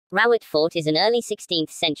Rawat Fort is an early 16th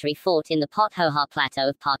century fort in the Pothohar Plateau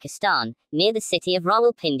of Pakistan, near the city of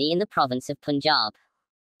Rawalpindi in the province of Punjab.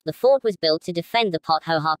 The fort was built to defend the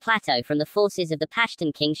Pothohar Plateau from the forces of the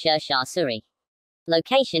Pashtun king Sher Shah Suri.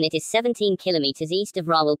 Location: it is 17 kilometers east of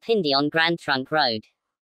Rawalpindi on Grand Trunk Road.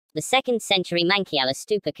 The 2nd century Mankiala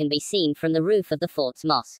stupa can be seen from the roof of the fort's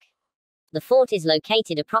mosque. The fort is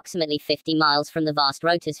located approximately 50 miles from the vast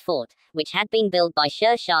Rohtas Fort, which had been built by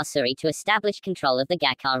Sher Shah Suri to establish control of the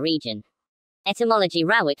Gakhar region. Etymology: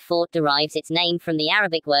 Rawat Fort derives its name from the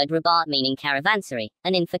Arabic word Rabat meaning caravanserai,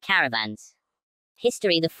 an inn for caravans.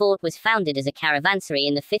 History: the fort was founded as a caravanserai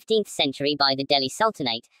in the 15th century by the Delhi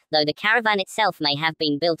Sultanate, though the caravan itself may have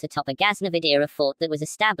been built atop a Ghaznavid-era fort that was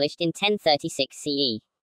established in 1036 CE.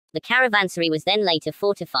 The caravanserai was then later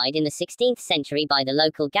fortified in the 16th century by the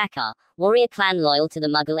local Gakhar, warrior clan loyal to the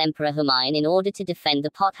Mughal Emperor Humayun in order to defend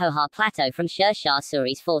the Pothohar Plateau from Sher Shah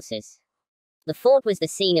Suri's forces. The fort was the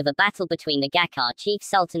scene of a battle between the Gakhar chief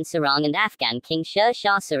Sultan Sarang and Afghan king Sher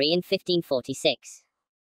Shah Suri in 1546.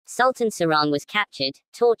 Sultan Sarang was captured,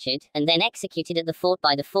 tortured, and then executed at the fort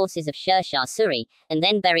by the forces of Sher Shah Suri, and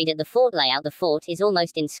then buried at the fort layout. The fort is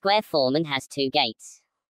almost in square form and has 2 gates.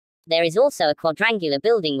 There is also a quadrangular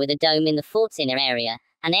building with a dome in the fort's inner area,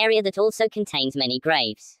 an area that also contains many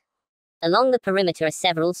graves. Along the perimeter are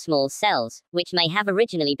several small cells, which may have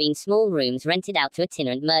originally been small rooms rented out to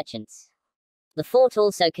itinerant merchants. The fort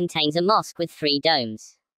also contains a mosque with 3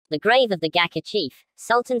 domes. The grave of the Gakhar chief,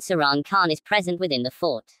 Sultan Sarang Khan, is present within the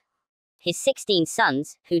fort. His 16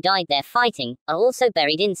 sons, who died there fighting, are also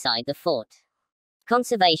buried inside the fort.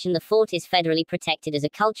 Conservation: the fort is federally protected as a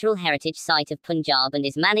cultural heritage site of Punjab and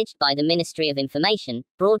is managed by the Ministry of Information,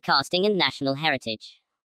 Broadcasting and National Heritage.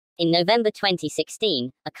 In November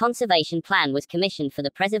 2016, a conservation plan was commissioned for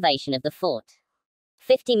the preservation of the fort.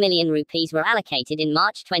 50 million rupees were allocated in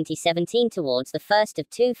March 2017 towards the first of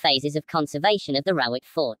 2 phases of conservation of the Rawat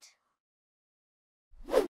Fort.